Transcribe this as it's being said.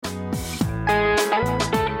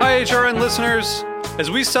HRN listeners.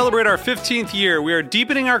 As we celebrate our 15th year, we are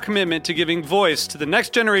deepening our commitment to giving voice to the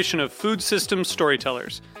next generation of food systems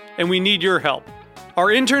storytellers, and we need your help. Our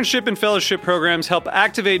internship and fellowship programs help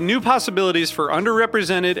activate new possibilities for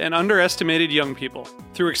underrepresented and underestimated young people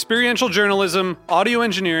through experiential journalism, audio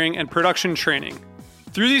engineering, and production training.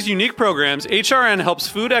 Through these unique programs, HRN helps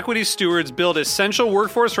food equity stewards build essential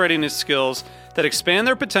workforce readiness skills that expand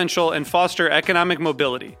their potential and foster economic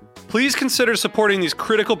mobility. Please consider supporting these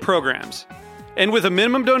critical programs. And with a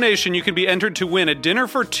minimum donation, you can be entered to win a dinner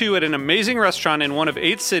for two at an amazing restaurant in one of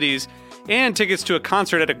 8 cities and tickets to a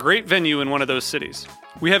concert at a great venue in one of those cities.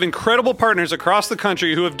 We have incredible partners across the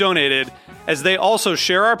country who have donated, as they also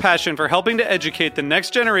share our passion for helping to educate the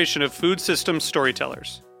next generation of food systems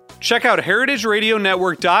storytellers. Check out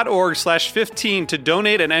heritageradionetwork.org/15 to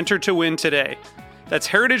donate and enter to win today. That's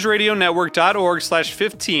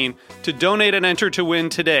heritageradionetwork.org/15 to donate and enter to win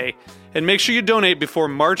today. And make sure you donate before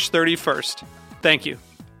March 31st. Thank you.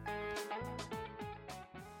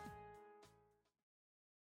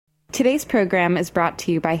 Today's program is brought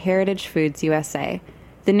to you by Heritage Foods USA,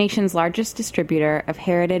 the nation's largest distributor of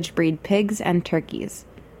heritage breed pigs and turkeys.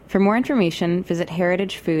 For more information, visit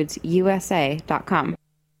heritagefoodsusa.com.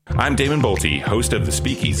 I'm Damon Bolte, host of The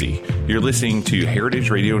Speakeasy. You're listening to Heritage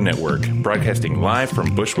Radio Network, broadcasting live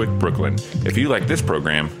from Bushwick, Brooklyn. If you like this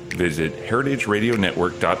program, visit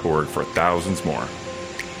heritageradionetwork.org for thousands more.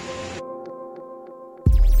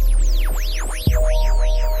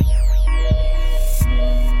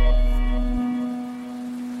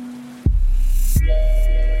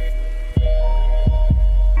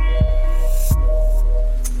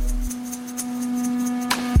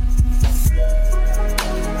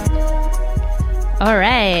 All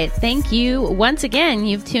right. Thank you. Once again,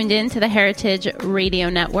 you've tuned in to the Heritage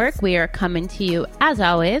Radio Network. We are coming to you, as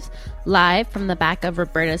always, live from the back of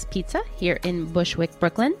Roberta's Pizza here in Bushwick,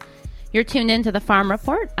 Brooklyn. You're tuned in to the Farm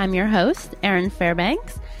Report. I'm your host, Erin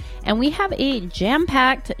Fairbanks, and we have a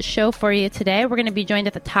jam-packed show for you today. We're going to be joined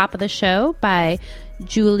at the top of the show by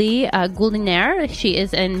Julie Gouldineer. She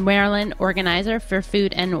is a Maryland organizer for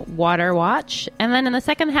Food and Water Watch. And then in the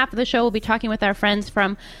second half of the show, we'll be talking with our friends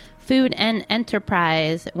from Food and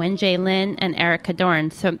Enterprise, Wenjie Lin and Erica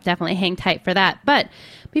Dorn. So definitely hang tight for that. But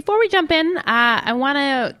before we jump in, I want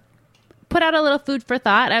to put out a little food for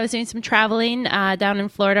thought. I was doing some traveling down in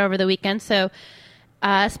Florida over the weekend. So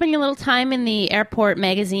spending a little time in the airport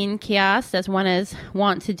magazine kiosk, as one is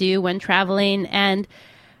wont to do when traveling. And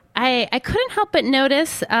I couldn't help but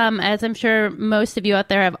notice, as I'm sure most of you out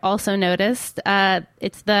there have also noticed,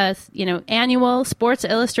 it's the annual Sports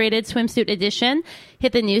Illustrated swimsuit edition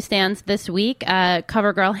hit the newsstands this week.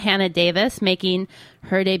 CoverGirl Hannah Davis making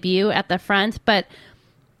her debut at the front. But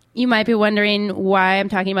you might be wondering why I'm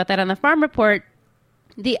talking about that on the Farm Report.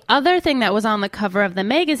 The other thing that was on the cover of the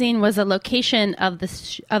magazine was the location of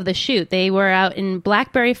the shoot. They were out in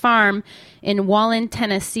Blackberry Farm in Wallen,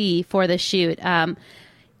 Tennessee for the shoot.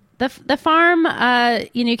 The farm,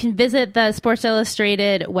 you can visit the Sports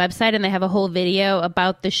Illustrated website, and they have a whole video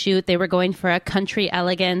about the shoot. They were going for a country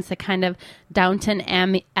elegance, a kind of Downton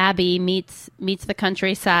Abbey meets the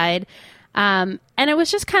countryside. And it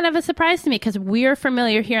was just kind of a surprise to me because we're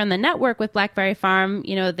familiar here on the network with Blackberry Farm.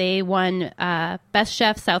 They won Best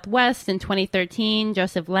Chef Southwest in 2013,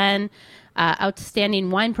 Joseph Len,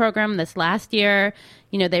 Outstanding Wine Program this last year.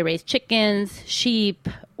 They raise chickens, sheep,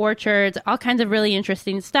 orchards, all kinds of really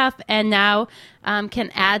interesting stuff. And now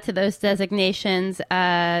can add to those designations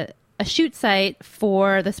a shoot site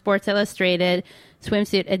for the Sports Illustrated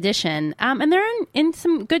swimsuit edition. And they're in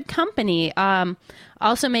some good company.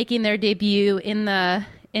 Also making their debut in the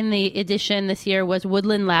edition this year was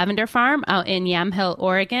Woodland Lavender Farm out in Yamhill,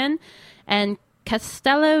 Oregon, and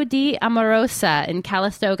Castello di Amorosa in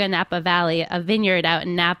Calistoga, Napa Valley, a vineyard out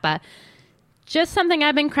in Napa. Just something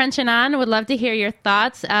I've been crunching on. Would love to hear your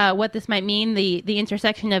thoughts, what this might mean, the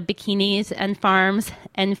intersection of bikinis and farms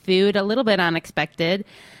and food, a little bit unexpected,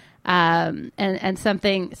 and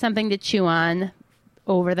something to chew on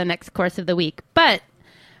over the next course of the week. But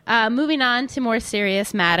moving on to more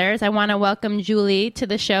serious matters, I want to welcome Julie to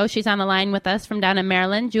the show. She's on the line with us from down in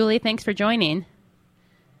Maryland. Julie, thanks for joining.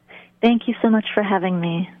 Thank you so much for having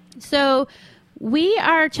me. So we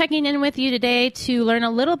are checking in with you today to learn a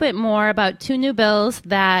little bit more about 2 new bills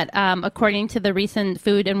that, according to the recent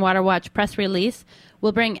Food and Water Watch press release,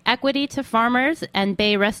 will bring equity to farmers and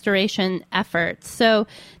bay restoration efforts. So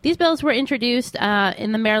these bills were introduced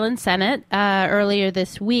in the Maryland Senate earlier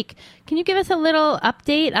this week. Can you give us a little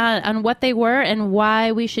update on what they were and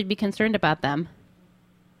why we should be concerned about them?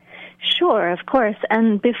 Sure, of course.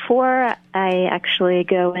 And before I actually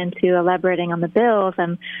go into elaborating on the bills,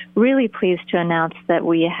 I'm really pleased to announce that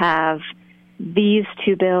we have these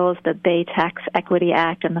two bills, the Bay Tax Equity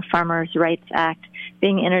Act and the Farmers' Rights Act,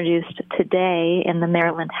 being introduced today in the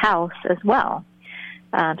Maryland House as well.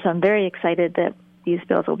 So I'm very excited that these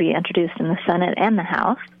bills will be introduced in the Senate and the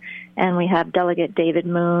House. And we have Delegate David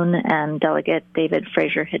Moon and Delegate David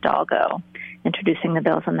Fraser Hidalgo introducing the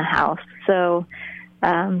bills in the House. So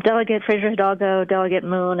Delegate Fraser Hidalgo, Delegate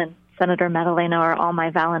Moon, and Senator Madaleno are all my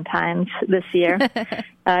Valentines this year.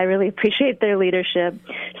 I really appreciate their leadership.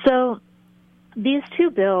 So these two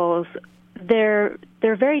bills, they're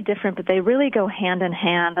very different, but they really go hand in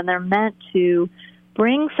hand, and they're meant to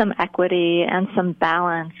bring some equity and some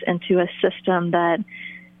balance into a system that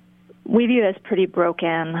we view as pretty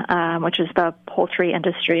broken, which is the poultry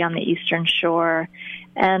industry on the Eastern Shore.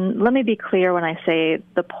 And let me be clear when I say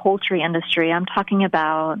the poultry industry, I'm talking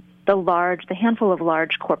about the handful of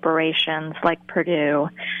large corporations like Purdue,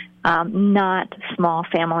 not small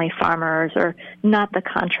family farmers or not the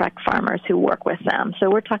contract farmers who work with them. So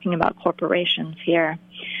we're talking about corporations here.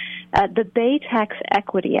 The Bay Tax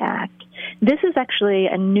Equity Act, this is actually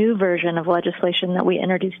a new version of legislation that we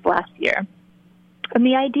introduced last year. And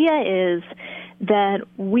the idea is that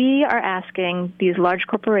we are asking these large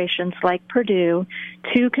corporations like Purdue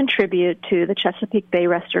to contribute to the Chesapeake Bay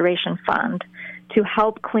Restoration Fund to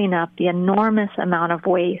help clean up the enormous amount of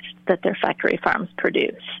waste that their factory farms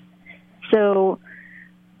produce. So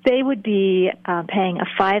they would be paying a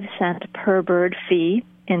 5-cent per bird fee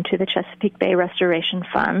into the Chesapeake Bay Restoration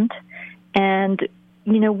Fund. And,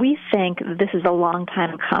 we think this is a long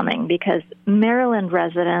time coming because Maryland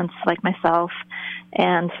residents like myself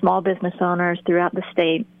and small business owners throughout the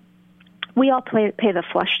state, we all pay the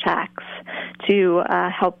flush tax to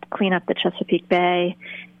help clean up the Chesapeake Bay.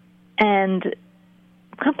 And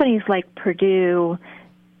companies like Purdue,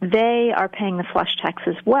 they are paying the flush tax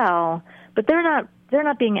as well, but they're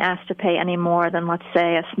not being asked to pay any more than, let's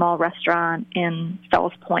say, a small restaurant in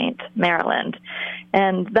Fells Point, Maryland.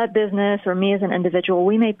 And that business, or me as an individual,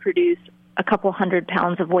 we may produce a couple 100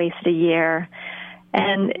 pounds of waste a year.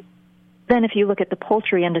 And then if you look at the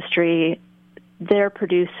poultry industry, they're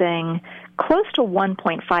producing close to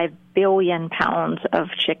 1.5 billion pounds of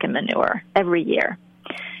chicken manure every year.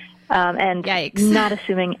 And Yikes. Not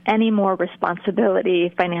assuming any more responsibility,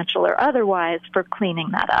 financial or otherwise, for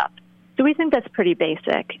cleaning that up. So we think that's pretty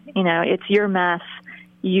basic. It's your mess.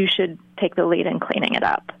 You should take the lead in cleaning it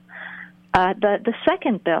up. The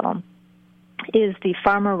second bill is the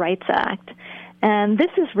Farmer Rights Act. And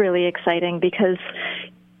this is really exciting because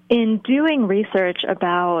in doing research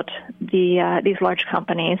about these large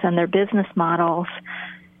companies and their business models,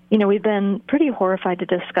 we've been pretty horrified to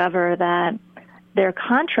discover that their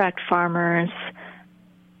contract farmers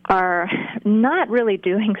are not really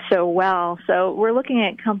doing so well. So we're looking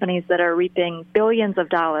at companies that are reaping billions of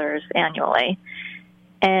dollars annually.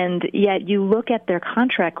 And yet you look at their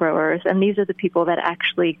contract growers, and these are the people that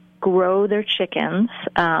actually grow their chickens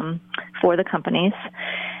for the companies.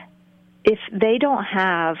 If they don't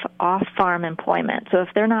have off-farm employment, so if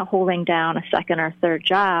they're not holding down a second or third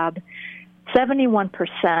job,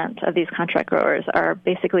 71% of these contract growers are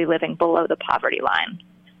basically living below the poverty line.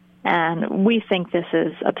 And we think this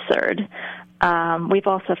is absurd. We've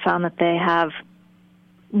also found that they have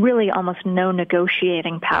really almost no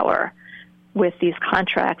negotiating power with these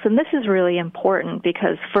contracts. And this is really important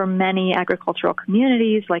because for many agricultural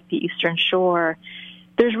communities like the Eastern Shore,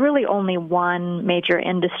 there's really only one major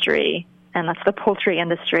industry, and that's the poultry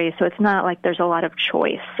industry. So it's not like there's a lot of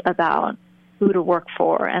choice about who to work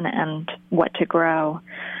for and what to grow.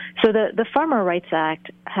 So the Farmer Rights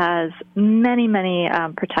Act has many, many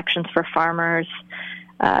protections for farmers,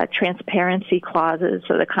 transparency clauses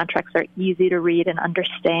so the contracts are easy to read and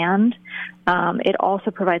understand. It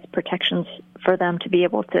also provides protections for them to be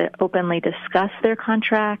able to openly discuss their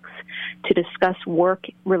contracts, to discuss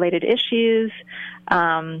work-related issues,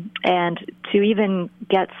 and to even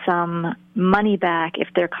get some money back if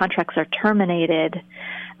their contracts are terminated.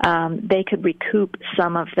 They could recoup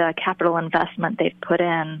some of the capital investment they've put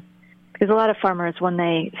in. Because a lot of farmers, when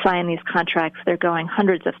they sign these contracts, they're going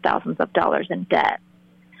hundreds of thousands of dollars in debt.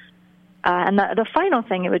 And the final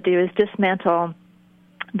thing it would do is dismantle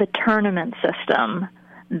the tournament system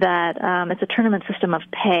that it's a tournament system of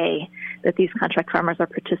pay that these contract farmers are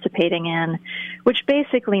participating in, which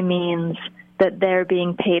basically means that they're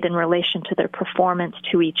being paid in relation to their performance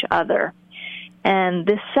to each other. And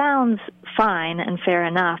this sounds fine and fair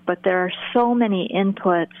enough, but there are so many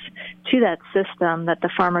inputs to that system that the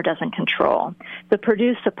farmer doesn't control. The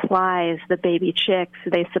Purdue supplies the baby chicks,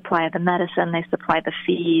 they supply the medicine, they supply the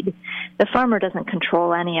feed. The farmer doesn't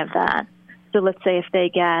control any of that. So let's say if they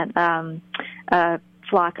get a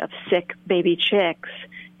flock of sick baby chicks,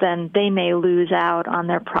 then they may lose out on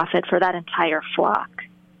their profit for that entire flock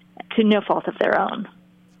to no fault of their own.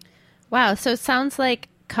 Wow. So it sounds like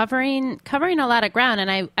covering a lot of ground.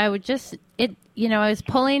 And I would just, I was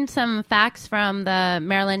pulling some facts from the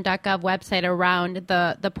Maryland.gov website around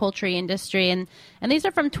the poultry industry. And these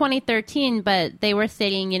are from 2013, but they were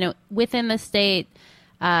stating, within the state,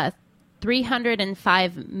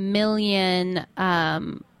 305 million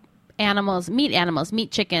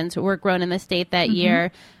meat chickens were grown in the state that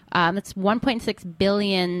year. That's 1.6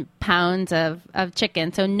 billion pounds of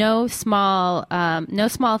chicken. So no small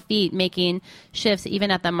feat, making shifts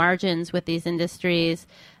even at the margins with these industries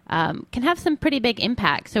can have some pretty big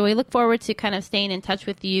impact. So we look forward to kind of staying in touch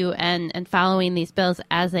with you and following these bills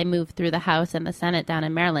as they move through the House and the Senate down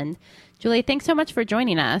in Maryland. Julie, thanks so much for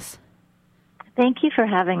joining us. Thank you for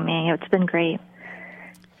having me. It's been great.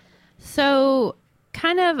 So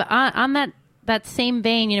kind of on that same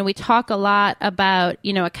vein, we talk a lot about,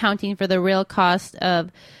 accounting for the real cost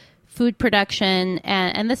of food production.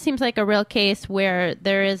 And this seems like a real case where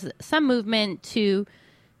there is some movement to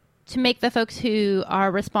make the folks who are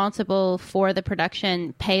responsible for the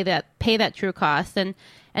production pay that true cost.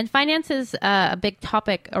 And finance is a big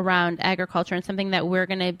topic around agriculture, and something that we're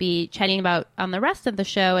going to be chatting about on the rest of the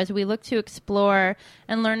show as we look to explore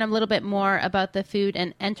and learn a little bit more about the Food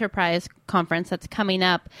and Enterprise Conference that's coming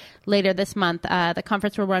up later this month. The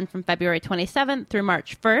conference will run from February 27th through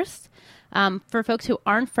March 1st. For folks who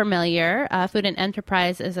aren't familiar, Food and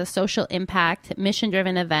Enterprise is a social impact,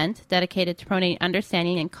 mission-driven event dedicated to promoting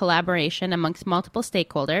understanding and collaboration amongst multiple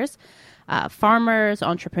stakeholders. Farmers,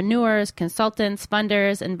 entrepreneurs, consultants,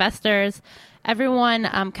 funders, investors, everyone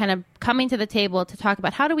kind of coming to the table to talk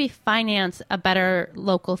about how do we finance a better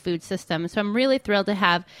local food system. So I'm really thrilled to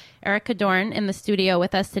have Erica Dorn in the studio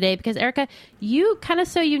with us today, because Erica, you kind of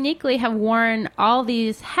so uniquely have worn all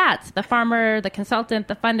these hats: the farmer, the consultant,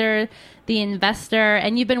 the funder, the investor,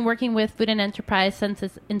 and you've been working with Food and Enterprise since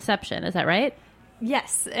its inception. Is that right?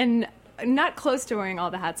 Yes, and not close to wearing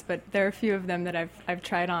all the hats, but there are a few of them that I've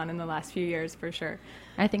tried on in the last few years for sure.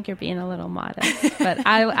 I think you're being a little modest, but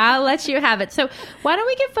I'll let you have it. So why don't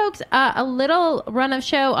we give folks a little run of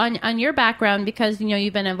show on your background, because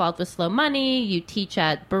you've been involved with Slow Money, you teach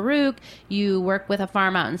at Baruch, you work with a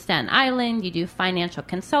farm out in Staten Island, you do financial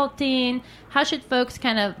consulting. How should folks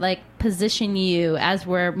kind of position you as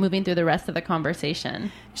we're moving through the rest of the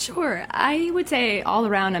conversation? Sure. I would say all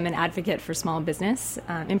around I'm an advocate for small business.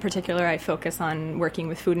 In particular, I focus on working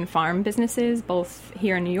with food and farm businesses, both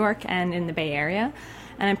here in New York and in the Bay Area.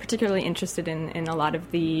 And I'm particularly interested in a lot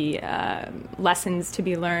of the lessons to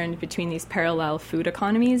be learned between these parallel food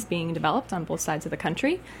economies being developed on both sides of the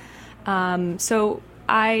country. So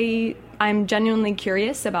I'm genuinely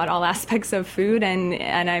curious about all aspects of food,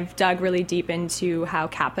 and I've dug really deep into how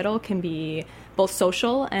capital can be, both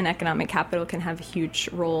social and economic capital can have a huge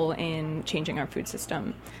role in changing our food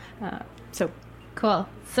system. Cool.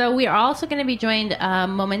 So we are also going to be joined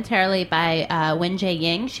momentarily by Wenjie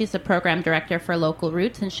Ying. She's the program director for Local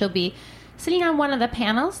Roots, and she'll be sitting on one of the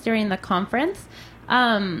panels during the conference.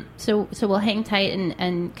 So we'll hang tight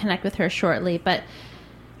and connect with her shortly. But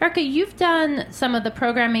Erica, you've done some of the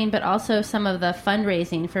programming, but also some of the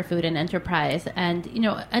fundraising for Food and Enterprise. And,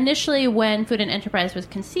 initially when Food and Enterprise was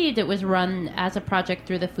conceived, it was run as a project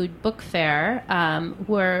through the Food Book Fair,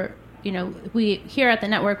 where we here at the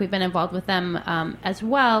network, we've been involved with them as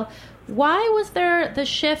well. Why was there the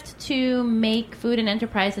shift to make Food and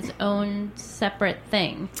Enterprise its own separate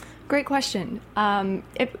thing? Great question.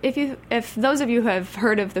 If those of you who have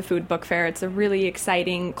heard of the Food Book Fair, it's a really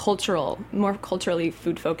exciting more culturally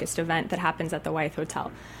food-focused event that happens at the Wythe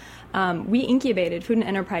Hotel. Food and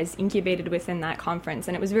Enterprise incubated within that conference,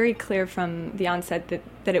 and it was very clear from the onset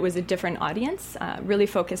that it was a different audience, really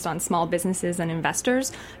focused on small businesses and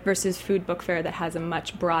investors, versus Food Book Fair that has a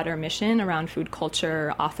much broader mission around food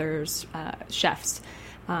culture, authors, chefs.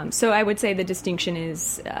 So I would say the distinction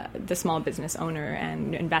is the small business owner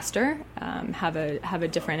and investor have a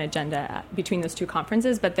different agenda between those two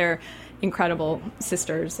conferences, but they're incredible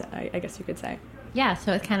sisters, I guess you could say. Yeah,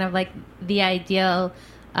 so it's kind of like the ideal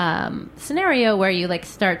scenario where you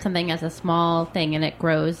start something as a small thing and it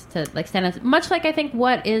grows to stand as much like I think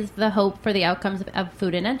what is the hope for the outcomes of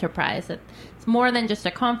Food and Enterprise. It's more than just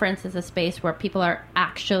a conference. It's a space where people are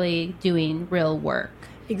actually doing real work.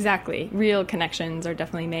 Exactly. Real connections are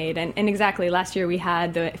definitely made. And exactly, last year we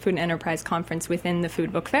had the Food and Enterprise Conference within the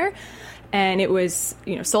Food Book Fair. And it was,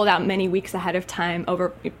 sold out many weeks ahead of time,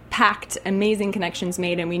 packed, amazing connections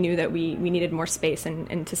made, and we knew that we needed more space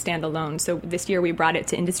and to stand alone. So this year we brought it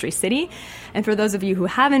to Industry City. And for those of you who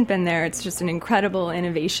haven't been there, it's just an incredible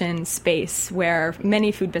innovation space where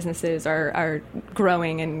many food businesses are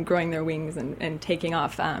growing their wings and taking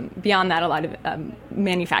off. Beyond that, a lot of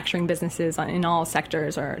manufacturing businesses in all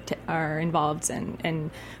sectors are involved and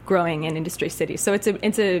growing in Industry City. So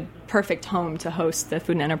it's a perfect home to host the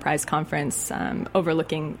Food and Enterprise Conference,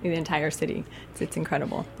 overlooking the entire city. It's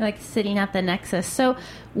incredible. Like sitting at the nexus. So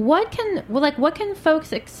what can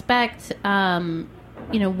folks expect,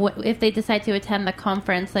 if they decide to attend the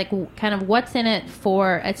conference, like kind of what's in it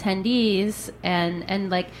for attendees, and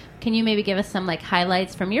like, can you maybe give us some like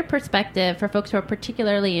highlights from your perspective for folks who are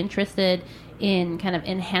particularly interested in kind of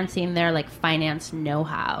enhancing their like finance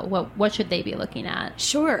know-how? What should they be looking at?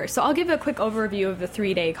 Sure. So I'll give a quick overview of the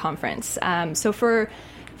 3-day conference.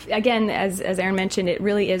 Again, as Erin mentioned, it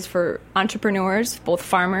really is for entrepreneurs, both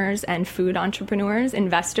farmers and food entrepreneurs,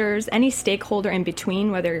 investors, any stakeholder in between,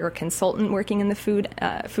 whether you're a consultant working in the food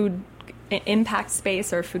impact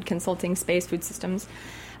space or food consulting space, food systems,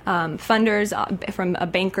 funders, from a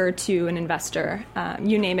banker to an investor,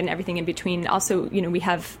 you name it, and everything in between. Also, we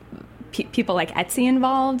have people like Etsy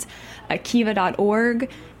involved, Kiva.org,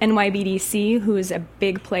 NYBDC, who is a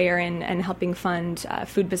big player in helping fund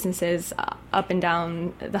food businesses up and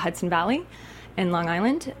down the Hudson Valley and Long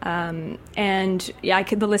Island.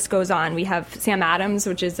 The list goes on. We have Sam Adams,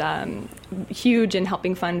 which is huge in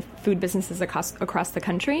helping fund food businesses across the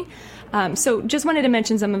country. So just wanted to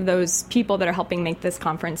mention some of those people that are helping make this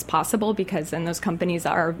conference possible, because then those companies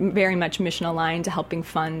are very much mission aligned to helping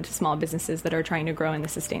fund small businesses that are trying to grow in the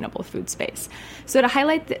sustainable food space. So to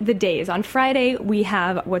highlight the days, on Friday we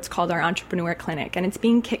have what's called our Entrepreneur Clinic, and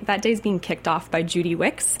that day is being kicked off by Judy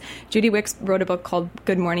Wicks. Judy Wicks wrote a book called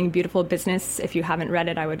Good Morning Beautiful Business. If you haven't read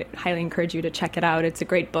it, I would highly encourage you to check it out. It's a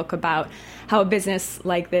great book about how a business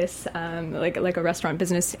like this, like a restaurant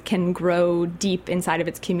business, can grow deep inside of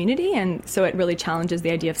its community, and so it really challenges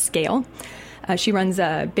the idea of scale. She runs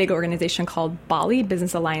a big organization called BALI,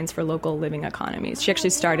 Business Alliance for Local Living Economies. She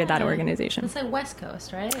actually started that organization. It's like West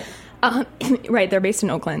Coast, right? Right, they're based in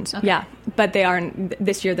Oakland. Okay. Yeah, but they are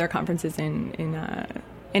this year. Their conference is in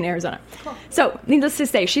Arizona. Cool. So, needless to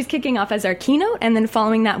say, she's kicking off as our keynote, and then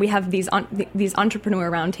following that, we have these entrepreneur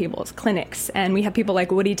roundtables, clinics, and we have people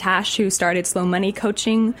like Woody Tash, who started Slow Money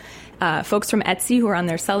Coaching, folks from Etsy who are on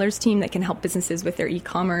their sellers team that can help businesses with their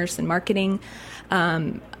e-commerce and marketing,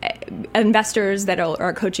 investors that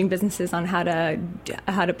are coaching businesses on how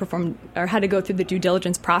to perform or how to go through the due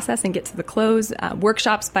diligence process and get to the close,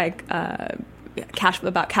 workshops by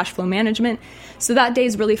about cash flow management. So that day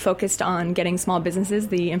is really focused on getting small businesses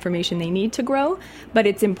the information they need to grow, but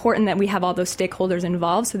it's important that we have all those stakeholders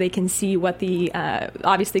involved so they can see what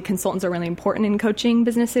obviously consultants are really important in coaching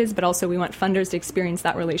businesses, but also we want funders to experience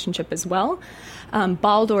that relationship as well.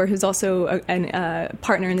 Baldur, who's also a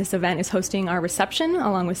partner in this event, is hosting our reception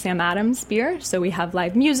along with Sam Adams Beer. So we have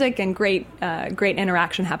live music and great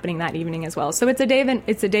interaction happening that evening as well. So it's a day of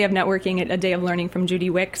networking, a day of learning from Judy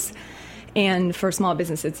Wicks. And for small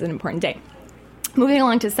business, it's an important day. Moving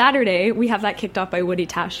along to Saturday, we have that kicked off by Woody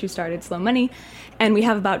Tash, who started Slow Money, and we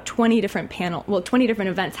have about 20 different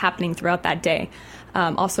events happening throughout that day.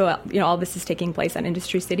 Also, all this is taking place at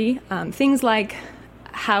Industry City. Things like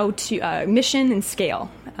how to mission and scale.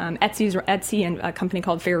 Etsy and a company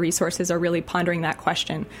called Fair Resources are really pondering that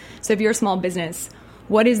question. So if you're a small business,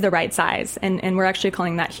 what is the right size? And we're actually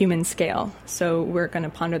calling that human scale. So we're going to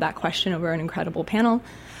ponder that question over an incredible panel.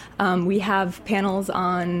 We have panels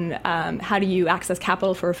on how do you access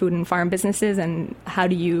capital for food and farm businesses, and how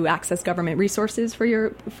do you access government resources for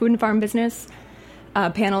your food and farm business.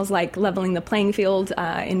 Panels like leveling the playing field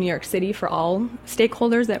in New York City for all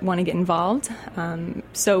stakeholders that want to get involved.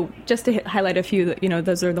 So just to highlight a few,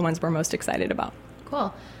 those are the ones we're most excited about.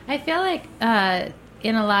 Cool. I feel like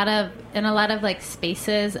in a lot of like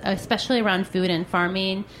spaces, especially around food and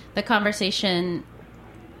farming, the conversation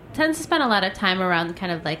tends to spend a lot of time around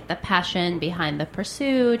kind of like the passion behind the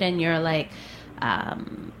pursuit and your like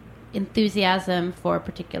enthusiasm for a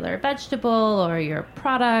particular vegetable or your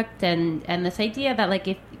product, and this idea that like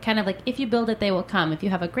if you build it, they will come. If you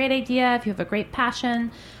have a great idea, if you have a great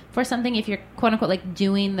passion for something, if you're quote unquote like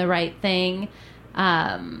doing the right thing,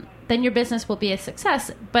 then your business will be a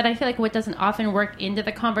success. But I feel like what doesn't often work into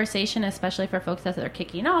the conversation, especially for folks that are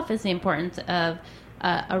kicking off, is the importance of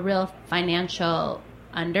a real financial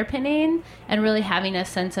underpinning and really having a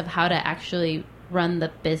sense of how to actually run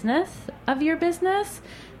the business of your business.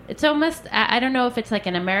 It's almost, I don't know if it's like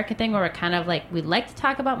an American thing or kind of like we like to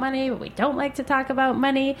talk about money, but we don't like to talk about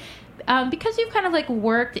money. Because you've kind of like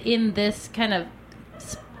worked in this kind of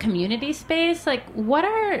community space, like what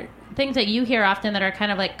are things that you hear often that are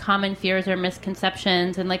kind of like common fears or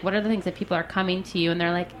misconceptions, and like what are the things that people are coming to you and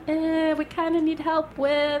they're like, we kind of need help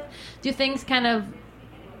with? Do things kind of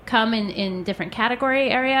come in different category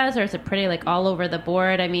areas, or is it pretty like all over the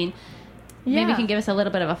board? I mean, maybe you can give us a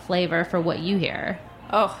little bit of a flavor for what you hear.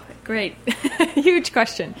 Oh, great. Huge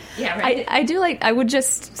question. Yeah, right. I would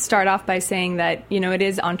just start off by saying that, it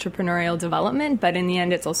is entrepreneurial development, but in the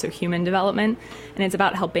end, it's also human development. And it's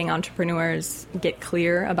about helping entrepreneurs get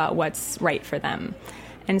clear about what's right for them.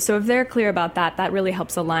 And so if they're clear about that, that really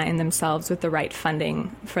helps align themselves with the right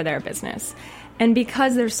funding for their business. And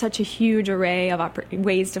because there's such a huge array of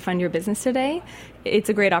ways to fund your business today, it's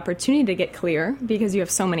a great opportunity to get clear because you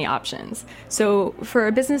have so many options. So for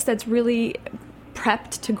a business that's really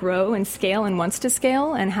prepped to grow and scale and wants to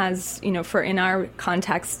scale and has, in our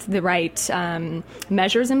context, the right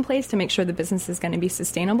measures in place to make sure the business is going to be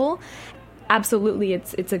sustainable, absolutely,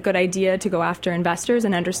 it's a good idea to go after investors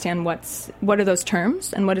and understand what are those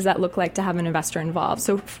terms and what does that look like to have an investor involved.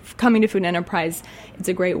 So coming to Food Enterprise, it's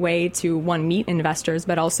a great way to, one, meet investors,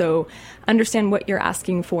 but also understand what you're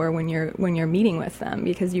asking for when you're meeting with them,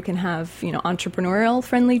 because you can have entrepreneurial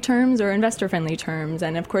friendly terms or investor friendly terms.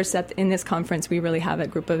 And of course, in this conference, we really have a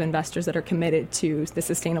group of investors that are committed to the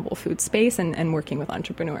sustainable food space and working with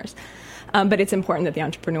entrepreneurs. But it's important that the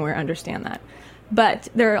entrepreneur understand that. But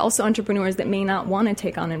there are also entrepreneurs that may not want to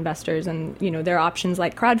take on investors, and there are options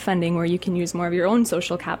like crowdfunding where you can use more of your own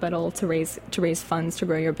social capital to raise funds to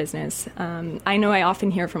grow your business. I know I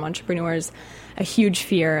often hear from entrepreneurs a huge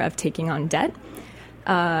fear of taking on debt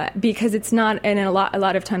because it's not, and a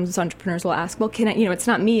lot of times entrepreneurs will ask, well, can I, it's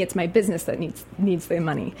not me, it's my business that needs the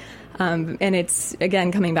money. And it's,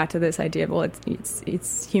 again, coming back to this idea of, well,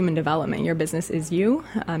 it's human development. Your business is you,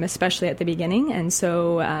 especially at the beginning. And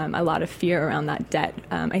so a lot of fear around that debt.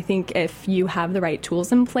 I think if you have the right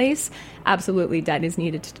tools in place, absolutely debt is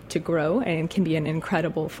needed to grow and can be an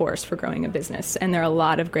incredible force for growing a business. And there are a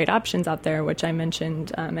lot of great options out there, which I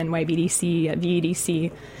mentioned, NYBDC,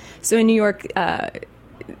 VEDC. So in New York,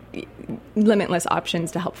 limitless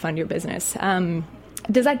options to help fund your business.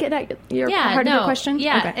 Does that get at your part of your question?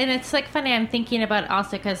 Yeah, okay. And it's like funny. I'm thinking about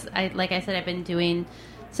also because like I said, I've been doing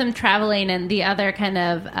some traveling, and the other kind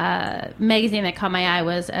of magazine that caught my eye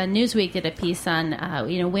was Newsweek did a piece on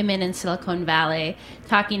women in Silicon Valley,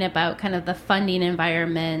 talking about kind of the funding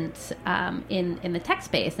environment in the tech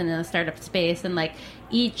space and in the startup space, and like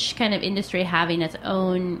each kind of industry having its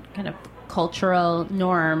own kind of cultural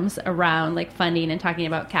norms around like funding and talking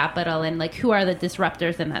about capital and like who are the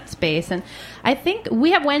disruptors in that space. And I think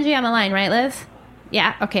we have Wenjie on the line, right, Liz?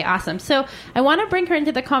 Yeah. Okay. Awesome. So I want to bring her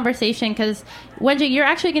into the conversation because Wenjie, you're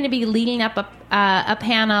actually going to be leading up a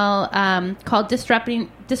panel called Disrupting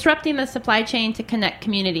the Supply Chain to Connect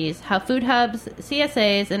Communities: How Food Hubs,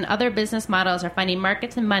 CSAs, and other business models are finding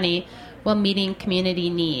markets and money while meeting community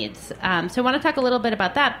needs. So I want to talk a little bit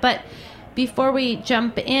about that, but before we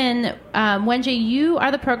jump in, Wenjie, you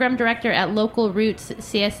are the program director at Local Roots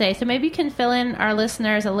CSA. So maybe you can fill in our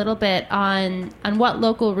listeners a little bit on what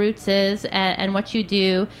Local Roots is and what you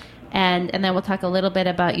do, and then we'll talk a little bit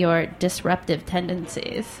about your disruptive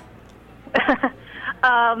tendencies.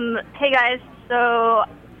 Hey guys, so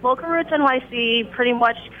Local Roots NYC pretty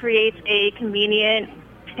much creates a convenient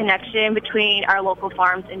connection between our local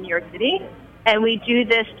farms in New York City. And we do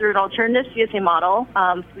this through an alternative CSA model.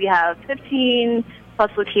 So we have 15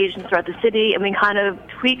 plus locations throughout the city, and we kind of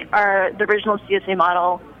tweak the original CSA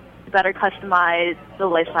model to better customize the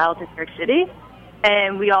lifestyles in New York City.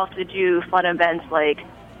 And we also do fun events like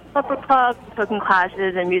supper clubs, cooking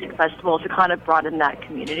classes, and music festivals to kind of broaden that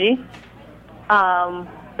community.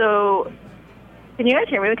 So can you guys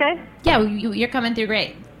hear me okay? Yeah, you're coming through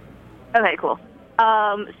great. Okay, cool.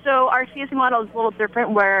 So our CSA model is a little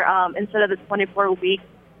different where instead of the 24-week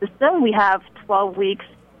system, we have 12 weeks.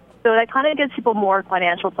 So that kind of gives people more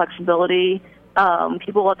financial flexibility.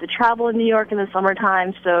 People love to travel in New York in the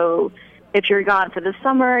summertime. So if you're gone for the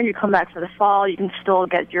summer and you come back for the fall, you can still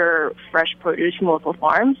get your fresh produce from local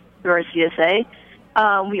farms through our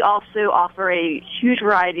CSA. We also offer a huge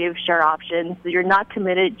variety of share options. So you're not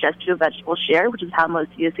committed just to a vegetable share, which is how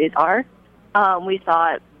most CSAs are. We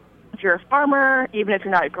thought, if you're a farmer, even if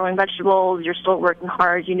you're not growing vegetables, you're still working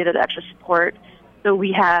hard, you need that extra support. So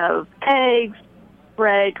we have eggs,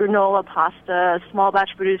 bread, granola, pasta, small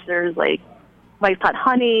batch producers like Mike's Hot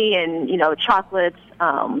Honey and, chocolates,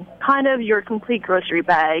 kind of your complete grocery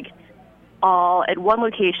bag. all at one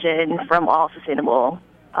location from all sustainable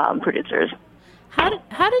producers.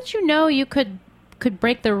 How did you know you could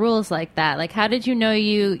break the rules like that? Like, how did you know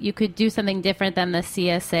you could do something different than the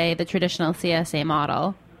CSA, the traditional CSA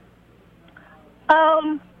model?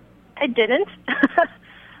 I didn't.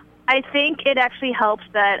 I think it actually helps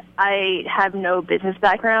that I have no business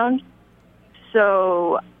background.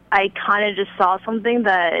 So I kind of just saw something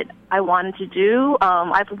that I wanted to do.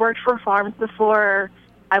 I've worked for farms before.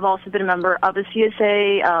 I've also been a member of the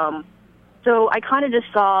CSA. So I kind of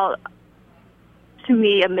just saw, to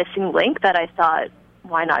me, a missing link that I thought,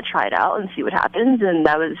 why not try it out and see what happens? And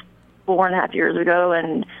that was 4.5 years ago.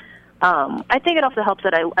 And I think it also helps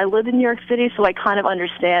that I live in New York City, so I kind of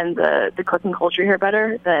understand the cooking culture here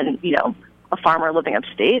better than, a farmer living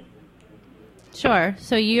upstate. Sure.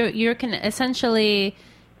 So you can essentially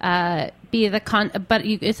be but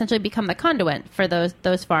you essentially become the conduit for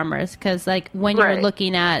those farmers, because like when Right. you're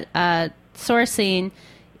looking at sourcing,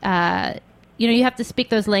 you have to speak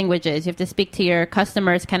those languages. You have to speak to your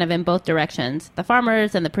customers kind of in both directions, the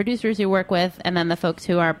farmers and the producers you work with, and then the folks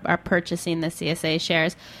who are purchasing the CSA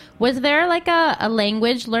shares. Was there like a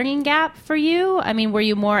language learning gap for you? I mean, were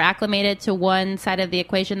you more acclimated to one side of the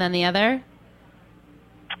equation than the other?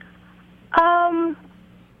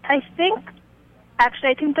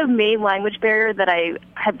 I think the main language barrier that I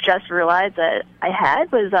have just realized that I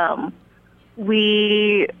had was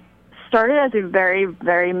we started as a very,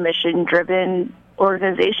 very mission-driven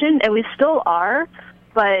organization, and we still are,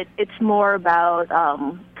 but it's more about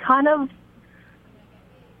kind of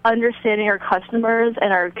understanding our customers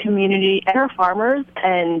and our community and our farmers,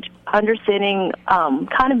 and understanding,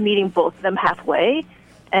 kind of meeting both of them halfway,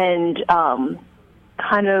 and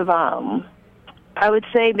I would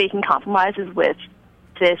say making compromises with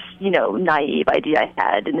this, naive idea I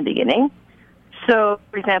had in the beginning. So,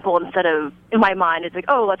 for example, instead of, in my mind, it's like,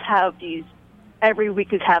 let's have every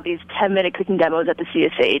week let's have these 10-minute cooking demos at the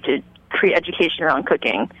CSA to create education around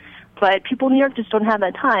cooking. But people in New York just don't have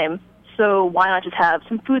that time. So why not just have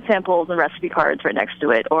some food samples and recipe cards right next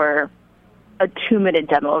to it, or a 2-minute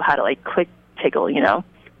demo of how to, quick pickle, Yeah.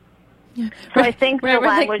 So I think the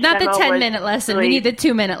language not the demo 10-minute lesson. Really, we need the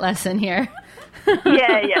 2-minute lesson here.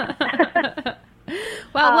 Yeah.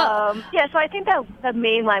 Well, so I think that the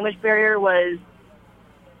main language barrier was,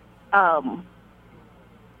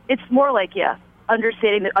 it's more like,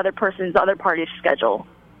 understanding the other party's schedule,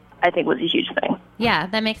 I think was a huge thing. Yeah,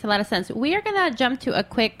 that makes a lot of sense. We are going to jump to a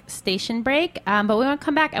quick station break, but we want to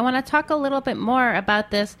come back. I want to talk a little bit more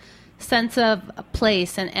about this sense of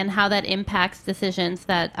place and how that impacts decisions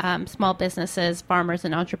that small businesses, farmers,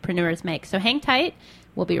 and entrepreneurs make. So hang tight.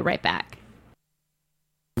 We'll be right back.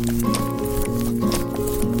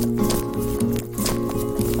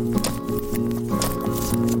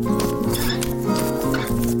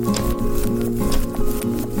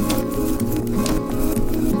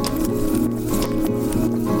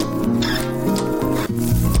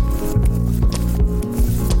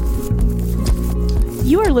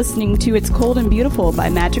 You are listening to It's Cold and Beautiful by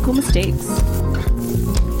Magical Mistakes.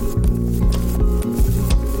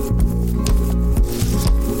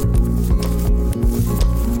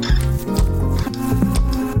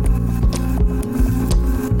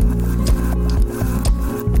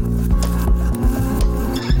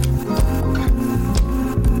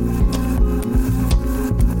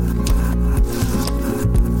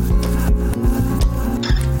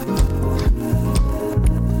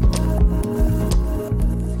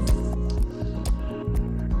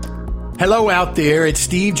 Hello out there, it's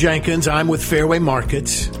Steve Jenkins. I'm with Fairway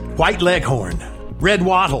Markets. White Leghorn, Red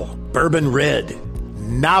Wattle, Bourbon Red,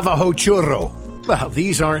 Navajo Churro. Well,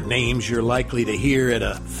 these aren't names you're likely to hear at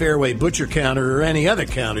a Fairway butcher counter or any other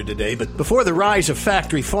counter today, but before the rise of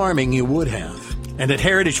factory farming, you would have. And at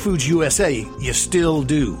Heritage Foods USA, you still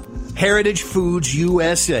do. Heritage Foods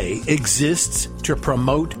USA exists to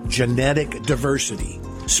promote genetic diversity,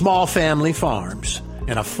 small family farms,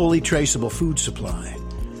 and a fully traceable food supply.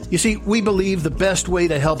 You see, we believe the best way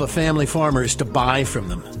to help a family farmer is to buy from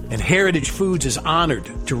them. And Heritage Foods is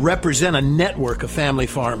honored to represent a network of family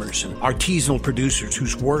farmers and artisanal producers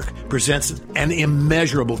whose work presents an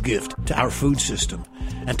immeasurable gift to our food system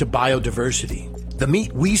and to biodiversity. The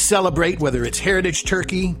meat we celebrate, whether it's heritage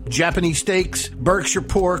turkey, Japanese steaks, Berkshire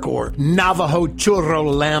pork, or Navajo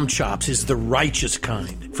churro lamb chops, is the righteous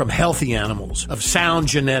kind from healthy animals of sound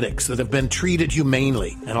genetics that have been treated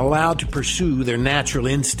humanely and allowed to pursue their natural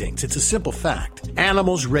instincts. It's a simple fact.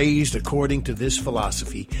 Animals raised according to this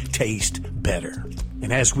philosophy taste better.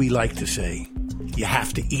 And as we like to say, you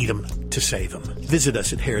have to eat them to save them. Visit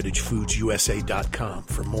us at heritagefoodsusa.com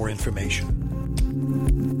for more information.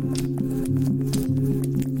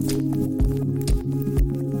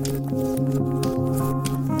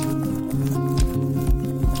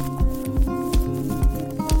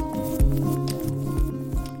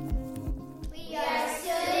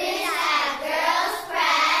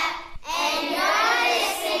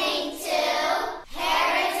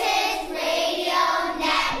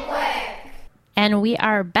 And we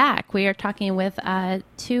are back. We are talking with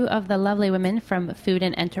two of the lovely women from Food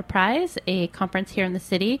and Enterprise, a conference here in the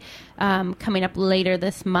city coming up later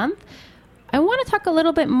this month. I want to talk a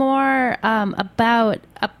little bit more about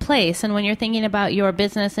a place, and when you're thinking about your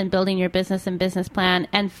business and building your business and business plan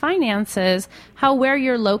and finances, how where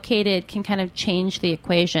you're located can kind of change the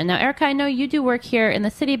equation. Now, Erica, I know you do work here in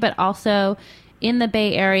the city, but also in the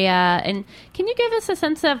Bay Area. And can you give us a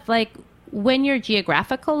sense of like when your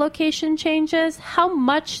geographical location changes, how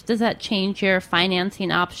much does that change your financing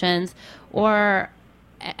options? And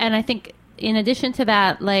I think in addition to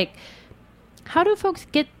that, like, how do folks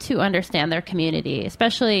get to understand their community,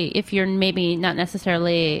 especially if you're maybe not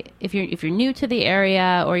necessarily, if you're new to the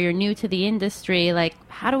area or you're new to the industry, like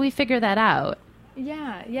how do we figure that out?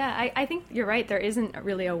 Yeah. I think you're right. There isn't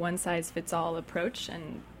really a one-size-fits-all approach.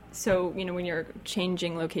 And so, when you're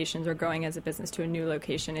changing locations or growing as a business to a new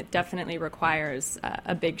location, it definitely requires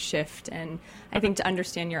a big shift. And I think to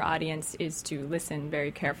understand your audience is to listen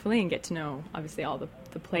very carefully and get to know, obviously, all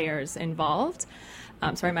the players involved.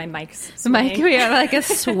 Sorry, my mic's swaying. We have like a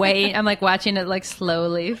sway. I'm like watching it like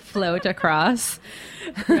slowly float across.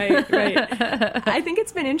 Right. I think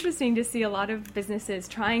it's been interesting to see a lot of businesses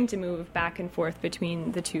trying to move back and forth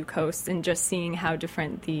between the two coasts and just seeing how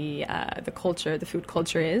different the food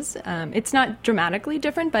culture is. It's not dramatically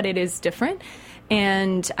different, but it is different.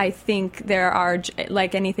 And I think there are,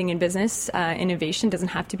 like anything in business, innovation doesn't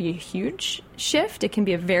have to be a huge shift. It can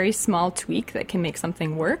be a very small tweak that can make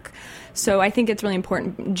something work. So I think it's really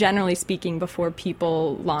important, generally speaking, before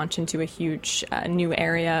people launch into a huge new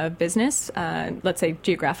area of business, let's say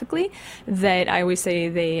geographically, that I always say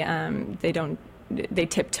they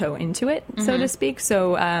tiptoe into it, so to speak.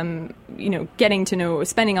 So,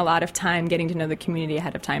 spending a lot of time getting to know the community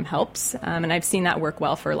ahead of time helps. And I've seen that work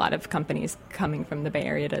well for a lot of companies coming from the Bay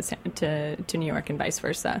Area to New York and vice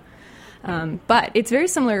versa. But it's very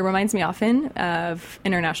similar. It reminds me often of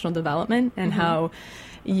international development and how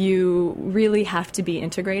you really have to be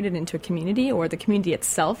integrated into a community, or the community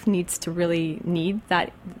itself needs to really need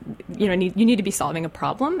that, you need to be solving a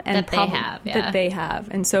problem and that they have.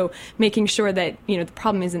 And so making sure that, the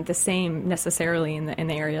problem isn't the same necessarily in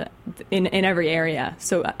the area, in every area.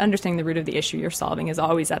 So understanding the root of the issue you're solving is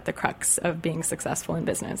always at the crux of being successful in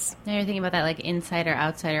business. Now you're thinking about that like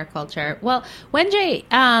insider-outsider culture. Well, Wenjie,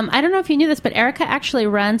 I don't know if you knew this, but Erica actually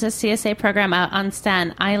runs a CSA program out on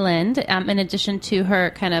Staten Island, in addition to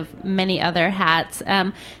her kind of many other hats.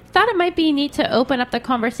 Thought it might be neat to open up the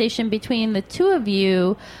conversation between the two of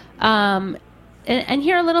you and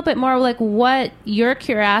hear a little bit more like what your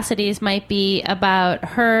curiosities might be about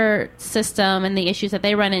her system and the issues that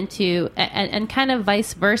they run into, and kind of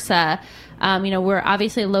vice versa. We're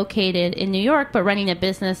obviously located in New York, but running a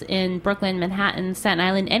business in Brooklyn, Manhattan, Staten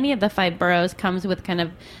Island, any of the 5 boroughs comes with kind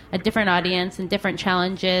of a different audience and different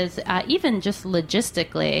challenges, even just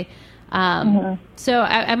logistically. So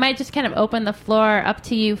I might just kind of open the floor up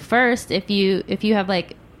to you first, if you have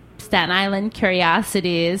like Staten Island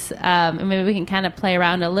curiosities, and maybe we can kind of play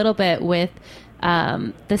around a little bit with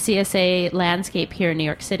the CSA landscape here in New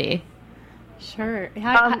York City. Sure.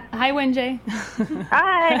 Hi, Wenjie.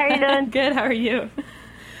 Hi, how are you doing? Good. How are you?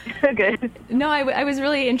 Good. No, I was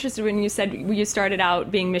really interested when you said you started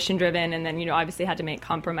out being mission driven and then, obviously had to make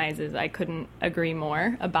compromises. I couldn't agree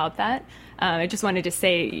more about that. I just wanted to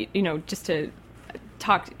say, just to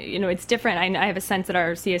talk, it's different. I have a sense that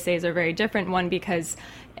our CSAs are very different. One, because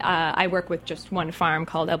I work with just one farm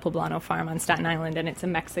called El Poblano Farm on Staten Island, and it's a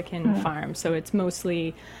Mexican farm. So it's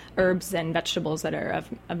mostly herbs and vegetables that are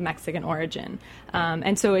of Mexican origin.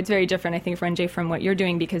 And so it's very different, I think, Wenjie, from what you're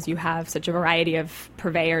doing, because you have such a variety of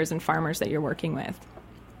purveyors and farmers that you're working with.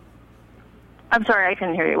 I'm sorry, I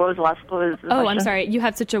couldn't hear you. What was the question? I'm sorry. You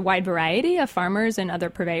have such a wide variety of farmers and other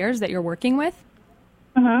purveyors that you're working with.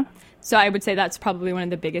 So I would say that's probably one of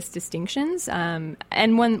the biggest distinctions. And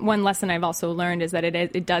one lesson I've also learned is that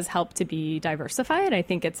it does help to be diversified. I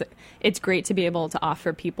think it's great to be able to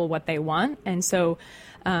offer people what they want. And so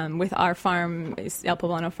with our farm, El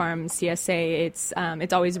Poblano Farm CSA,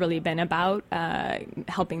 it's always really been about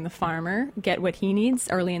helping the farmer get what he needs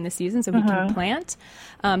early in the season so he can plant.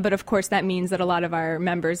 But of course, that means that a lot of our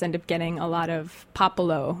members end up getting a lot of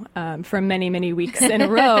popolo for many, many weeks in a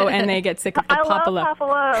row, and they get sick of the popolo. I love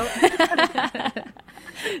popolo.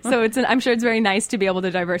 So I'm sure it's very nice to be able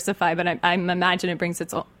to diversify, but I imagine it brings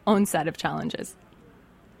its own set of challenges.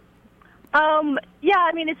 Yeah,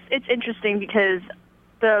 I mean, it's interesting because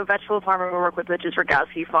the vegetable farmer we work with, which is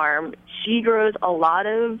Rogowski Farm, she grows a lot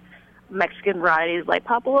of Mexican varieties like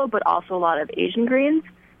popolo, but also a lot of Asian greens.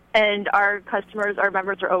 And our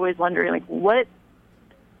members are always wondering, like, what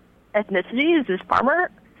ethnicity is this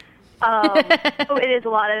farmer? So it is a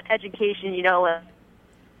lot of education,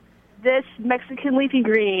 this Mexican leafy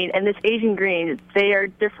green and this Asian green, they are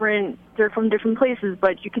different. They're from different places,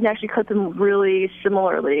 but you can actually cook them really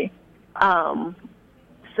similarly.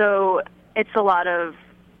 So it's a lot of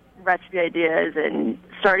recipe ideas and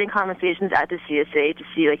starting conversations at the CSA to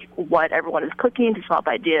see what everyone is cooking, to swap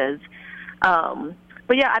ideas.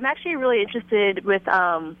 But yeah, I'm actually really interested with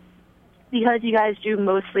because you guys do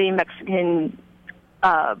mostly Mexican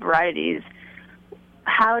varieties.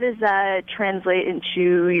 How does that translate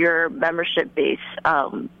into your membership base?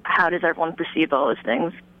 How does everyone perceive all those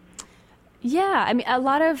things? Yeah, I mean, a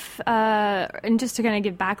lot of, and just to kind of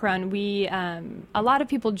give background, a lot of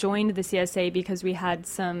people joined the CSA because we had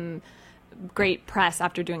some great press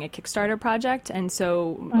after doing a Kickstarter project, and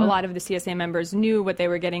so a lot of the CSA members knew what they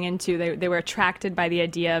were getting into. They were attracted by the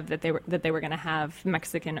idea of that they were going to have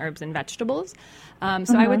Mexican herbs and vegetables.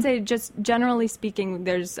 So I would say, just generally speaking,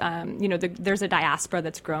 there's there's a diaspora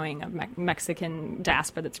that's growing, a Mexican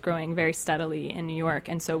diaspora that's growing very steadily in New York,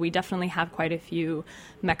 and so we definitely have quite a few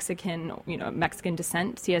Mexican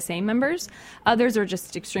descent CSA members. Others are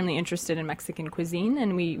just extremely interested in Mexican cuisine,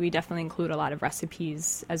 and we definitely include a lot of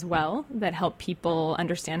recipes as well that help people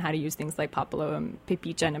understand how to use things like popolo and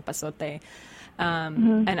pipicha and epazote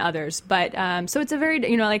and others. But so it's a very,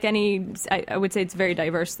 I would say it's very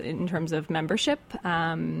diverse in terms of membership.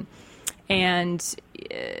 But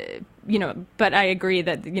I agree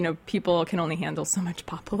that, people can only handle so much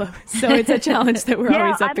popolo. So it's a challenge that we're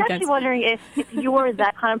always up against. I'm actually wondering if you're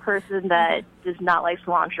that kind of person that does not like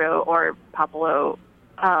cilantro or popolo,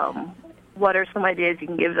 what are some ideas you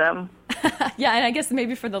can give them? Yeah, and I guess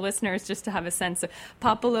maybe for the listeners, just to have a sense,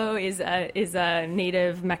 Popolo is a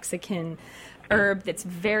native Mexican herb that's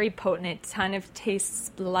very potent. It kind of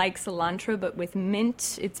tastes like cilantro, but with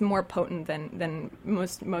mint. It's more potent than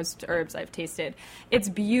most herbs I've tasted. It's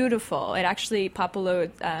beautiful. It actually,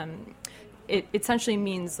 Popolo, it essentially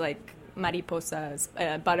means like mariposas,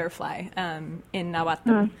 butterfly, in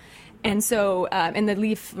Nahuatl. And so, and the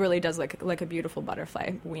leaf really does look like a beautiful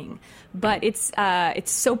butterfly wing, but it's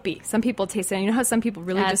soapy. Some people taste it. And you know how some people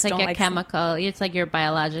really just don't like. It's like a chemical. It's like you're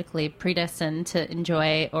biologically predestined to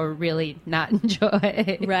enjoy or really not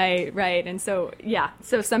enjoy. Right. And so,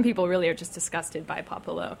 so some people really are just disgusted by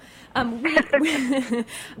popolo.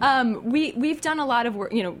 We've done a lot of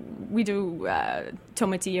work. We do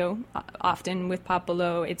tomatillo often with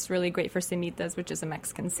popolo. It's really great for semitas, which is a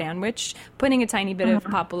Mexican sandwich. Putting a tiny bit of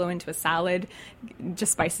popolo into a salad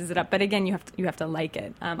just spices it up, but again, you have to like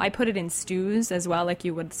it. I put it in stews as well, like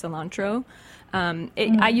you would cilantro.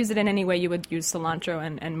 I use it in any way you would use cilantro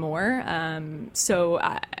and more. So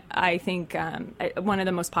I think one of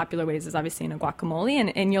the most popular ways is obviously in a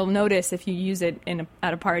guacamole, and you'll notice if you use it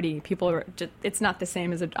at a party, people are it's not the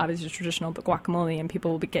same as obviously traditional guacamole, and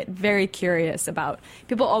people will get very curious about.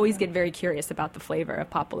 People always get very curious about the flavor of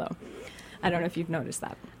popolo. I don't know if you've noticed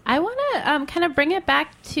that. I want to kind of bring it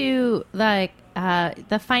back to the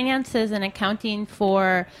finances and accounting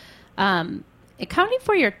for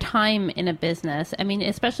your time in a business. I mean,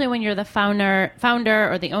 especially when you're the founder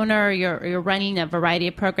or the owner, you're running a variety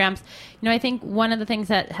of programs. I think one of the things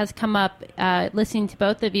that has come up listening to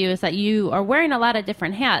both of you is that you are wearing a lot of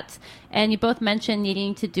different hats, and you both mentioned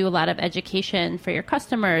needing to do a lot of education for your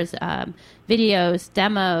customers, videos,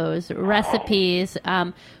 demos, recipes.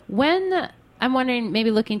 I'm wondering,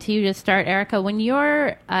 maybe looking to you to start, Erica, when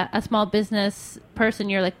you're a small business person,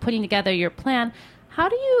 you're like putting together your plan, how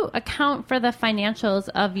do you account for the financials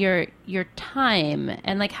of your time?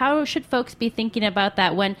 And like, how should folks be thinking about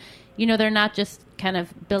that when, they're not just kind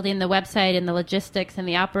of building the website and the logistics and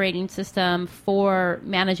the operating system for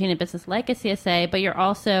managing a business like a CSA, but you're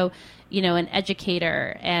also, an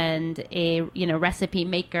educator and a, recipe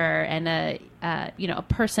maker and a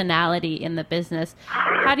personality in the business.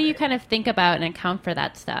 How do you kind of think about and account for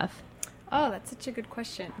that stuff? Oh, that's such a good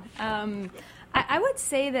question. I would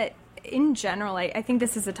say that in general, I think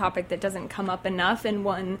this is a topic that doesn't come up enough, and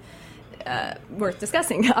one worth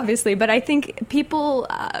discussing, obviously. But I think people,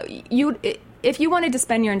 if you wanted to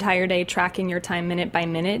spend your entire day tracking your time minute by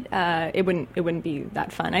minute, it wouldn't be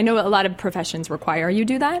that fun. I know a lot of professions require you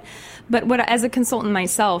do that, but as a consultant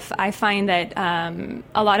myself, I find that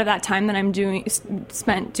a lot of that time that I'm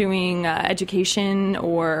spent doing education,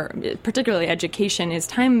 or particularly education, is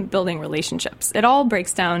time building relationships. It all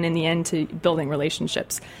breaks down in the end to building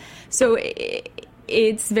relationships. So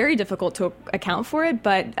It's very difficult to account for it,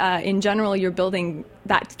 but in general, you're building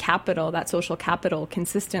that capital, that social capital,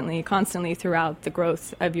 constantly throughout the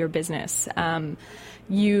growth of your business.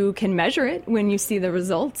 You can measure it when you see the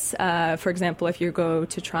results. For example, if you go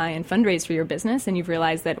to try and fundraise for your business and you've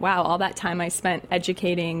realized that, wow, all that time I spent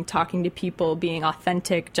educating, talking to people, being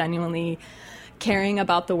authentic, genuinely caring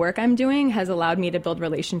about the work I'm doing has allowed me to build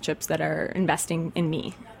relationships that are investing in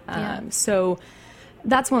me. So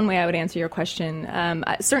that's one way I would answer your question.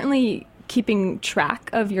 Certainly, keeping track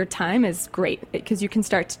of your time is great because you can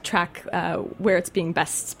start to track where it's being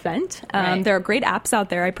best spent. Right. There are great apps out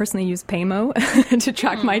there. I personally use Paymo to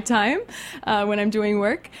track my time when I'm doing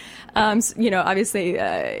work. Obviously,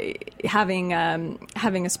 having a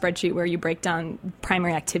spreadsheet where you break down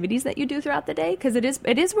primary activities that you do throughout the day, because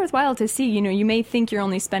it is worthwhile to see. You may think you're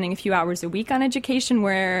only spending a few hours a week on education,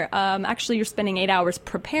 where actually you're spending 8 hours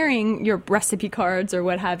preparing your recipe cards or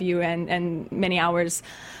what have you, and many hours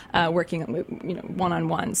working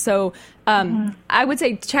one-on-one. So I would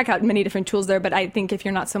say check out many different tools there, but I think if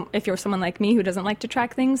you're someone like me who doesn't like to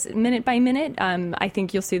track things minute by minute, I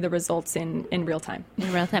think you'll see the results in real time.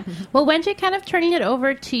 In real time. Well, Wenjie, kind of turning it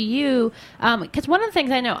over to you, because one of the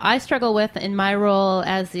things I know I struggle with in my role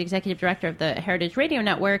as the executive director of the Heritage Radio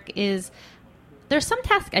Network is there's some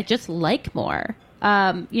tasks I just like more.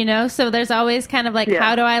 So there's always kind of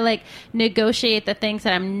how do I negotiate the things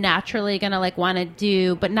that I'm naturally going to want to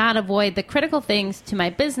do, but not avoid the critical things to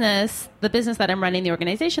my business, the business that I'm running, the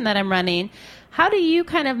organization that I'm running. How do you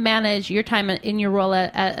kind of manage your time in your role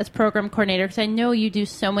as program coordinator? Because I know you do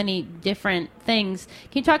so many different things.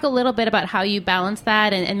 Can you talk a little bit about how you balance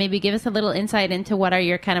that and maybe give us a little insight into what are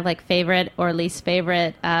your kind of favorite or least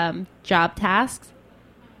favorite job tasks?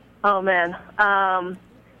 Oh, man.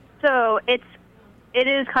 So it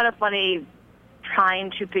is kind of funny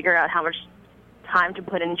trying to figure out how much time to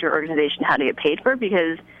put into your organization, how to get paid for it,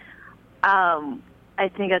 because I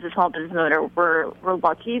think as a small business owner, we're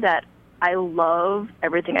lucky that I love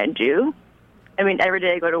everything I do. I mean, every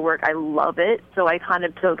day I go to work, I love it, so I kind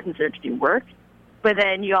of don't consider it to be work. But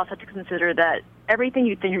then you also have to consider that everything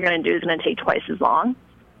you think you're going to do is going to take twice as long.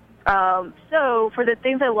 So for the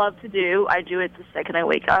things I love to do, I do it the second I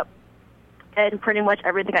wake up. And pretty much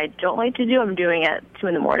everything I don't like to do, I'm doing at 2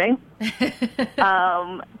 in the morning.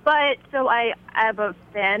 But so I'm a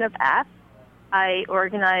fan of apps. I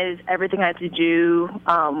organize everything I have to do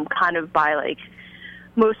kind of by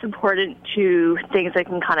most important to things that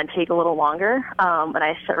can kind of take a little longer. And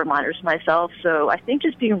I set reminders for myself. So I think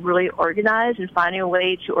just being really organized and finding a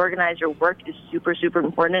way to organize your work is super, super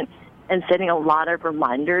important, and setting a lot of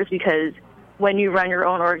reminders, because when you run your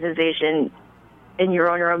own organization, and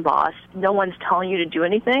you're your own boss, no one's telling you to do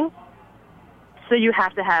anything. So you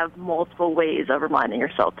have to have multiple ways of reminding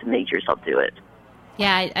yourself to make yourself do it.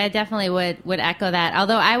 Yeah, I definitely would echo that.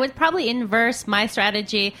 Although I would probably inverse my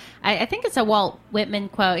strategy. I think it's a Walt Whitman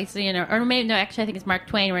quote. It's, or maybe no, actually I think it's Mark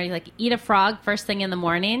Twain, where he's eat a frog first thing in the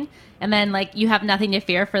morning, and then you have nothing to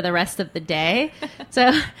fear for the rest of the day.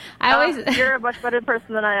 So you're a much better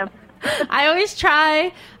person than I am. I always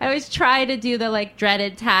try to do the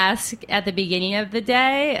dreaded task at the beginning of the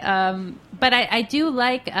day. But I do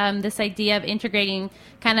like this idea of integrating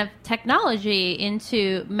kind of technology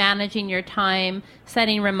into managing your time,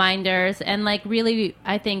 setting reminders, and really,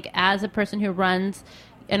 I think as a person who runs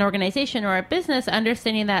an organization or a business,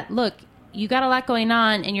 understanding that, look, you got a lot going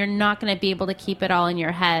on and you're not going to be able to keep it all in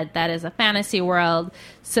your head. That is a fantasy world.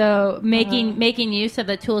 So making use of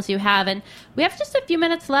the tools you have. And we have just a few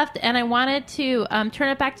minutes left, and I wanted to turn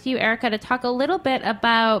it back to you, Erica, to talk a little bit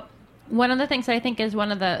about one of the things that I think is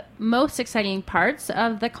one of the most exciting parts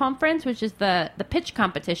of the conference, which is the pitch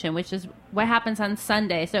competition, which is what happens on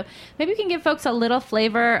Sunday. So maybe you can give folks a little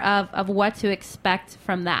flavor of what to expect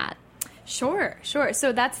from that. Sure.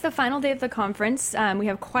 So that's the final day of the conference. We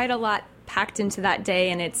have quite a lot packed into that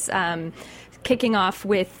day, and it's kicking off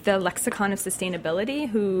with the Lexicon of Sustainability,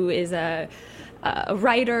 who is a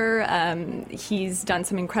writer. He's done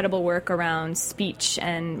some incredible work around speech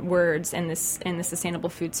and words in the sustainable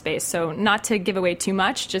food space. So not to give away too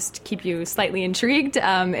much, just keep you slightly intrigued.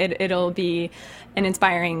 It'll be an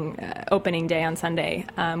inspiring opening day on Sunday.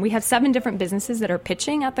 We have 7 different businesses that are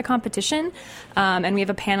pitching at the competition, and we have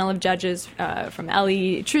a panel of judges from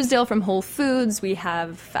Ellie Truesdale from Whole Foods. We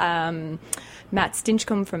have Matt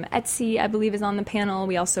Stinchcomb from Etsy, I believe, is on the panel.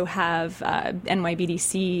 We also have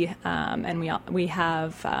NYBDC, and we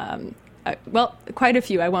have quite a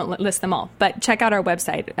few. I won't list them all, but check out our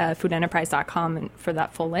website, foodenterprise.com, for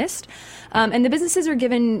that full list. And the businesses are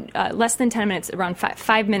given less than 10 minutes, around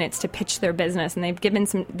 5 minutes, to pitch their business, and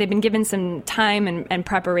they've been given some time and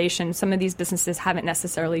preparation. Some of these businesses haven't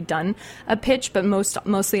necessarily done a pitch, but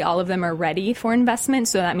mostly all of them are ready for investment.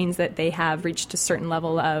 So that means that they have reached a certain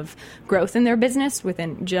level of growth in their business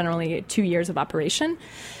within generally 2 years of operation.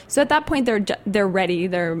 So at that point, they're ready,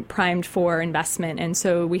 they're primed for investment, and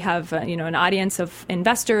so we have an audience of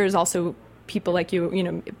investors, also people like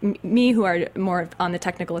me, who are more on the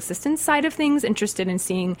technical assistance side of things, interested in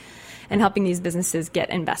seeing and helping these businesses get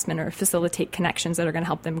investment or facilitate connections that are going to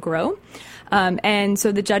help them grow. And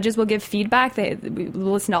so the judges will give feedback.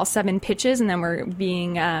 We'll listen to all 7 pitches, and then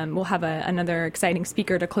we'll have another exciting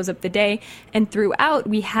speaker to close up the day. And throughout,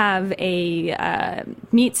 we have a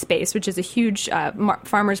meat space, which is a huge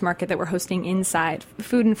farmers market that we're hosting inside,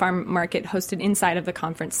 food and farm market hosted inside of the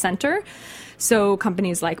conference center. So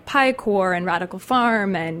companies like Picor and Radical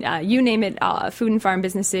Farm and you name it, food and farm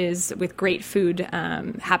businesses with great food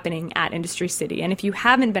happening at Industry City. And if you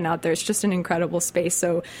haven't been out there, it's just an incredible space.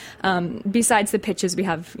 So besides the pitches, we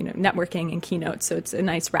have networking and keynotes. So it's a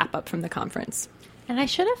nice wrap up from the conference. And I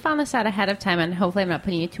should have found this out ahead of time, and hopefully I'm not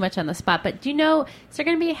putting you too much on the spot, but do you know, is there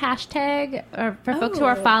going to be a hashtag for folks who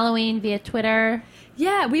are following via Twitter?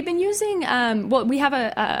 Yeah, we've been using, we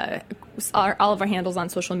have all of our handles on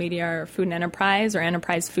social media are Food and Enterprise or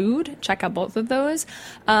Enterprise Food. Check out both of those.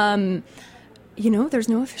 There's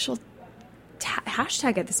no official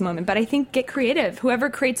hashtag at this moment, but I think get creative.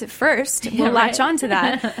 Whoever creates it first will latch on to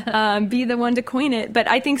that, be the one to coin it. But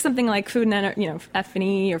I think something like Food and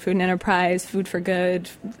F&E or Food and Enterprise, Food for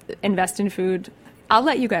Good, Invest in Food. I'll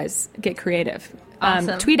let you guys get creative.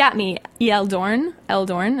 Awesome. Tweet at me, Eldorn,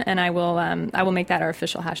 and I will make that our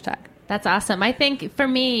official hashtag. That's awesome. I think for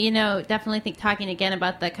me, definitely think talking again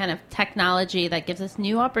about the kind of technology that gives us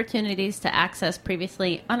new opportunities to access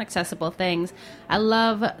previously inaccessible things. I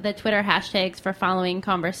love the Twitter hashtags for following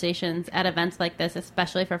conversations at events like this,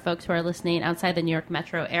 especially for folks who are listening outside the New York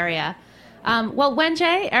metro area.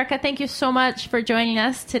 Wenjie, Erica, thank you so much for joining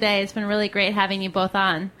us today. It's been really great having you both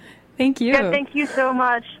on. Thank you. Yeah, thank you so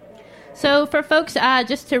much. So for folks,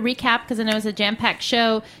 just to recap, because I know it's a jam-packed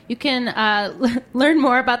show, you can learn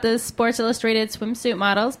more about the Sports Illustrated swimsuit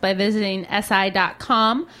models by visiting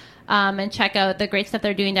si.com and check out the great stuff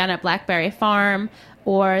they're doing down at Blackberry Farm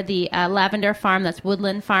or the Lavender Farm, that's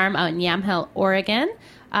Woodland Farm out in Yamhill, Oregon.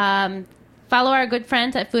 Follow our good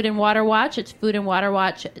friends at Food and Water Watch. It's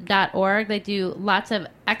foodandwaterwatch.org. They do lots of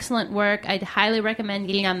excellent work. I'd highly recommend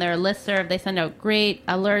getting on their listserv. They send out great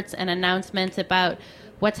alerts and announcements about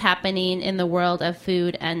what's happening in the world of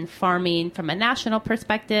food and farming from a national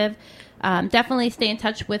perspective. Definitely stay in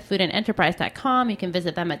touch with foodandenterprise.com. You can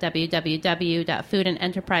visit them at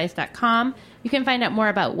www.foodandenterprise.com. You can find out more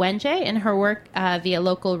about Wenjie and her work via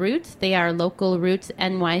Local Roots. They are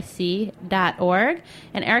localrootsnyc.org.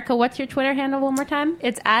 And Erica, what's your Twitter handle one more time?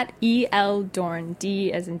 It's at Eldorn,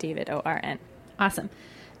 D as in David, O-R-N. Awesome.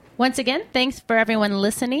 Once again, thanks for everyone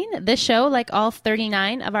listening. This show, like all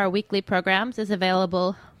 39 of our weekly programs, is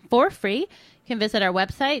available for free. You can visit our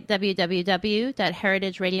website,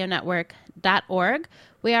 www.heritageradionetwork.org.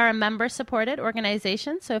 We are a member-supported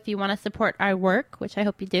organization, so if you want to support our work, which I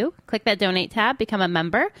hope you do, click that donate tab, become a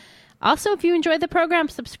member. Also, if you enjoy the program,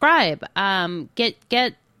 subscribe. Get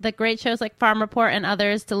the great shows like Farm Report and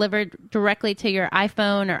others delivered directly to your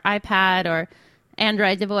iPhone or iPad or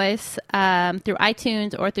Android device through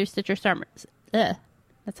iTunes or through Stitcher Smart.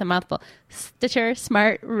 That's a mouthful. Stitcher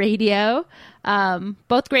Smart Radio.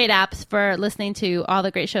 Both great apps for listening to all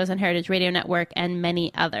the great shows on Heritage Radio Network and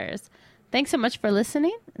many others. Thanks so much for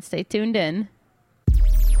listening. Stay tuned in.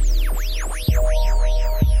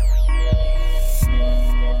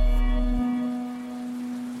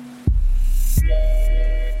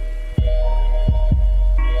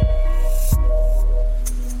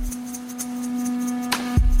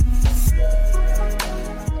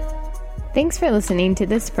 Thanks for listening to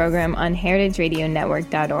this program on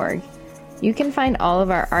heritageradionetwork.org. You can find all of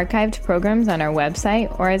our archived programs on our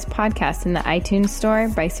website or as podcasts in the iTunes Store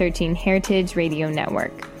by searching Heritage Radio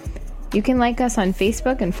Network. You can like us on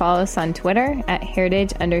Facebook and follow us on Twitter at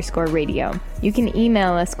heritage_radio. You can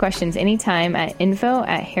email us questions anytime at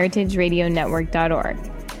info@heritageradionetwork.org.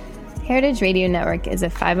 Heritage Radio Network is a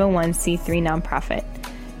 501c3 nonprofit.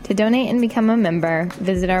 To donate and become a member,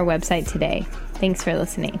 visit our website today. Thanks for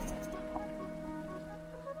listening.